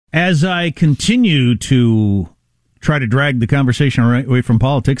As I continue to try to drag the conversation away from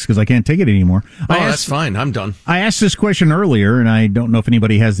politics because I can't take it anymore. That's fine. I'm done. I asked this question earlier, and I don't know if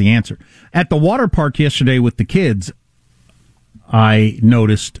anybody has the answer. At the water park yesterday with the kids, I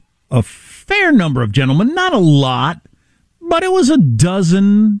noticed a fair number of gentlemen, not a lot, but it was a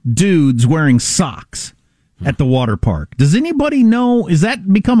dozen dudes wearing socks at the water park. Does anybody know, has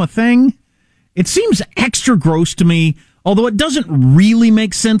that become a thing? It seems extra gross to me, although it doesn't really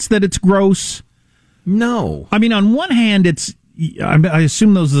make sense that it's gross. No. I mean, on one hand, I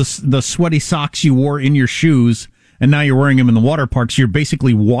assume those are the sweaty socks you wore in your shoes, and now you're wearing them in the water parks. You're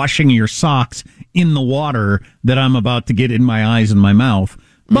basically washing your socks in the water that I'm about to get in my eyes and my mouth.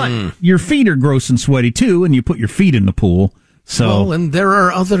 But your feet are gross and sweaty, too, and you put your feet in the pool. So, well, and there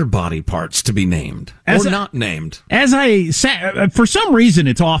are other body parts to be named or not named. As I sat, for some reason,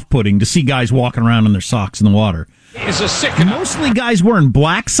 it's off-putting to see guys walking around in their socks in the water. It's a sickener. Mostly guys wearing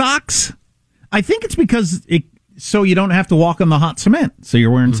black socks. I think it's because so you don't have to walk on the hot cement, so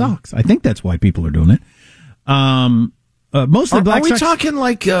you're wearing socks. I think that's why people are doing it. Mostly black socks. Are we talking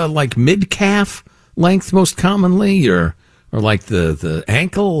like mid-calf length most commonly, or like the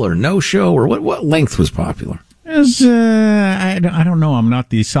ankle or no-show, or what length was popular? I don't know. I'm not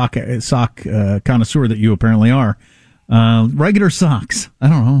the sock connoisseur that you apparently are. Regular socks. I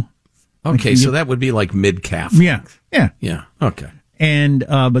don't know. Okay, so that would be like mid-calf. Yeah. Okay. And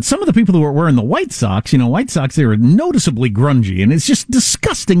but some of the people who were wearing the white socks, they were noticeably grungy, and it's just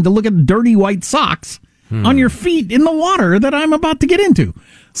disgusting to look at dirty white socks on your feet in the water that I'm about to get into.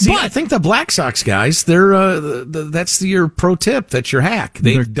 See, I think the black socks guys, that's your pro tip. That's your hack.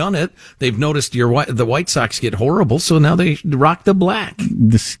 They've done it. They've noticed the white socks get horrible, so now they rock the black.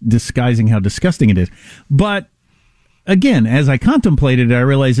 Disguising how disgusting it is. But again, as I contemplated it, I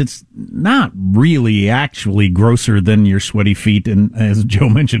realized it's not really actually grosser than your sweaty feet and, as Joe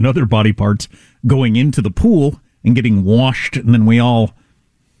mentioned, other body parts going into the pool and getting washed, and then we all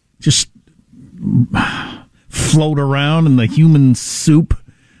just float around in the human soup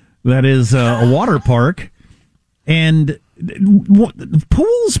that is a water park. And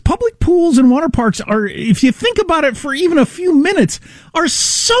public pools and water parks are, if you think about it for even a few minutes, are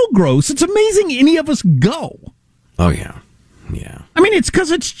so gross. It's amazing any of us go. Oh, yeah. Yeah. I mean, it's because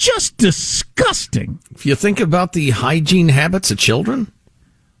it's just disgusting. If you think about the hygiene habits of children.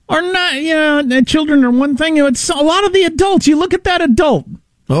 Or not, children are one thing. It's a lot of the adults. You look at that adult.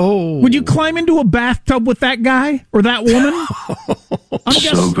 Oh. Would you climb into a bathtub with that guy or that woman?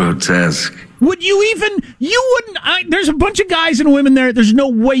 So grotesque. Would you wouldn't. There's a bunch of guys and women there. There's no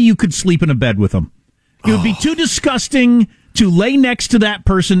way you could sleep in a bed with them. It would be too disgusting to lay next to that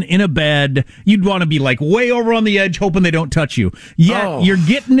person in a bed. You'd want to be like way over on the edge, hoping they don't touch you. Yet you're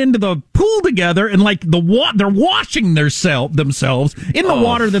getting into the pool together, and like they're washing themselves in the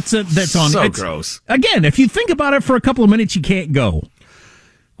water that's on. So gross. Again, if you think about it for a couple of minutes, you can't go.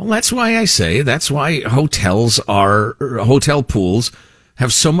 Well, that's why hotel pools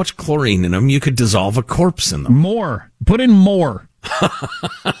have so much chlorine in them. You could dissolve a corpse in them. Put in more.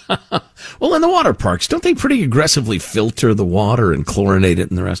 Well, in the water parks, don't they pretty aggressively filter the water and chlorinate it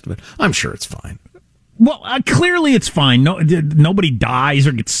and the rest of it? I'm sure it's fine. Well, clearly it's fine. Nobody dies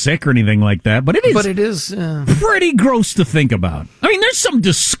or gets sick or anything like that. But it is pretty gross to think about. I mean, there's some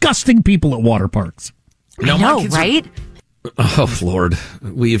disgusting people at water parks. I know, right? Oh, Lord.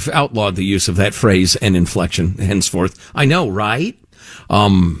 We've outlawed the use of that phrase and inflection henceforth. I know, right?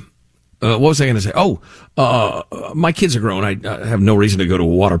 What was I going to say? My kids are grown. I have no reason to go to a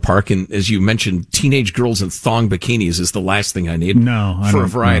water park. And as you mentioned, teenage girls in thong bikinis is the last thing I need. For a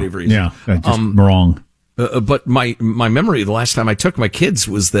variety of reasons. Yeah, that's just wrong. But my memory the last time I took my kids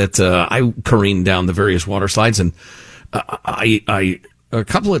was that I careened down the various water slides, and I a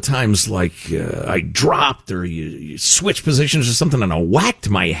couple of times, I dropped or you switch positions or something, and I whacked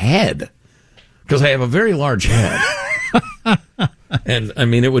my head because I have a very large head. And, I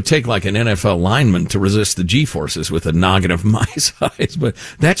mean, it would take like an NFL lineman to resist the G-forces with a noggin of my size. But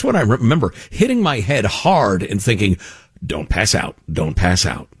that's what I remember, hitting my head hard and thinking, don't pass out, don't pass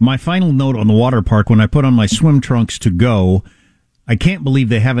out. My final note on the water park, when I put on my swim trunks to go, I can't believe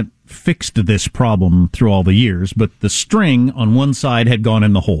they haven't fixed this problem through all the years, but the string on one side had gone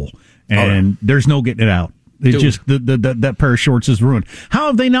in the hole, and there's no getting it out. It's just that pair of shorts is ruined. How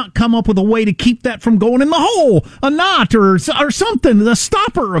have they not come up with a way to keep that from going in the hole? A knot or something, a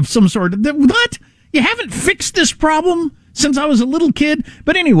stopper of some sort. What? You haven't fixed this problem since I was a little kid?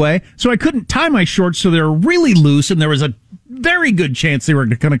 But anyway, so I couldn't tie my shorts, so they were really loose, and there was a very good chance they were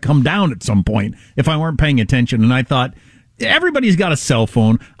going to come down at some point if I weren't paying attention. And I thought, everybody's got a cell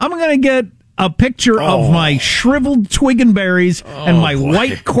phone. I'm going to get a picture of my shriveled twig and berries and my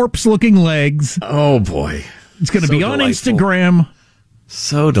white corpse-looking legs. Oh, boy. It's going to be on Instagram.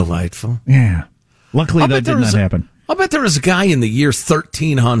 So delightful. Yeah. Luckily, that did not happen. I'll bet there was a guy in the year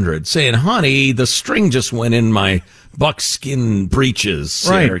 1300 saying, honey, the string just went in my buckskin breeches.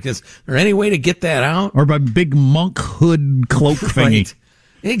 Right. Is there any way to get that out? Or my big monk hood cloak thingy. Right.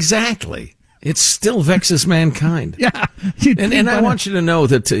 Exactly. It still vexes mankind. Yeah. And I want you to know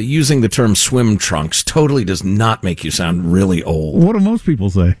that using the term swim trunks totally does not make you sound really old. What do most people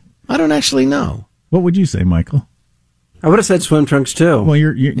say? I don't actually know. What would you say, Michael? I would have said swim trunks, too. Well,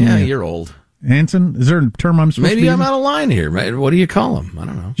 you're old. Hanson, is there a term I'm supposed to be Maybe I'm out of line here. What do you call them? I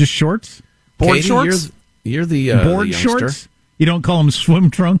don't know. Just shorts? Board Katie, shorts? You're the board the shorts? You don't call them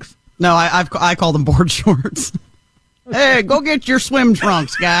swim trunks? No, I call them board shorts. Hey, go get your swim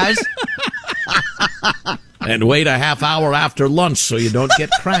trunks, guys. And wait a half hour after lunch so you don't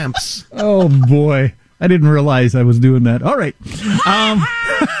get cramps. Oh, boy. I didn't realize I was doing that. All right.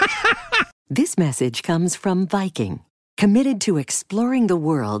 This message comes from Viking, committed to exploring the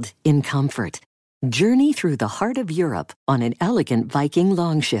world in comfort. Journey through the heart of Europe on an elegant Viking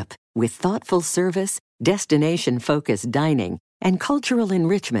longship with thoughtful service, destination-focused dining, and cultural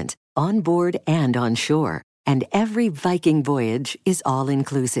enrichment on board and on shore. And every Viking voyage is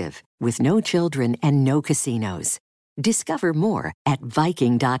all-inclusive, with no children and no casinos. Discover more at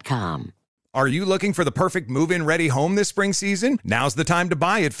Viking.com. Are you looking for the perfect move-in ready home this spring season? Now's the time to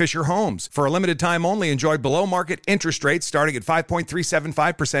buy at Fisher Homes. For a limited time only, enjoy below-market interest rates starting at 5.375%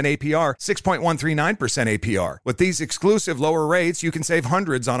 APR, 6.139% APR. With these exclusive lower rates, you can save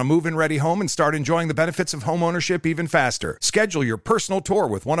hundreds on a move-in ready home and start enjoying the benefits of home ownership even faster. Schedule your personal tour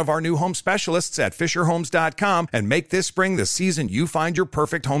with one of our new home specialists at FisherHomes.com and make this spring the season you find your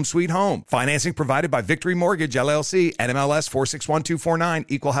perfect home sweet home. Financing provided by Victory Mortgage, LLC, NMLS 461249,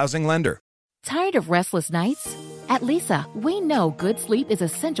 Equal Housing Lender. Tired of restless nights? At Leesa, we know good sleep is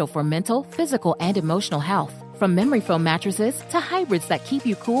essential for mental, physical, and emotional health. From memory foam mattresses to hybrids that keep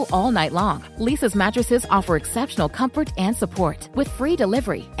you cool all night long, Leesa's mattresses offer exceptional comfort and support with free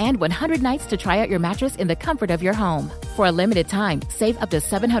delivery and 100 nights to try out your mattress in the comfort of your home. For a limited time, save up to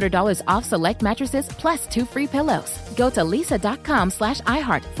 $700 off select mattresses plus 2 free pillows. Go to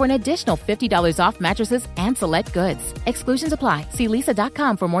leesa.com/iHeart for an additional $50 off mattresses and select goods. Exclusions apply. See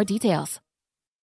leesa.com for more details.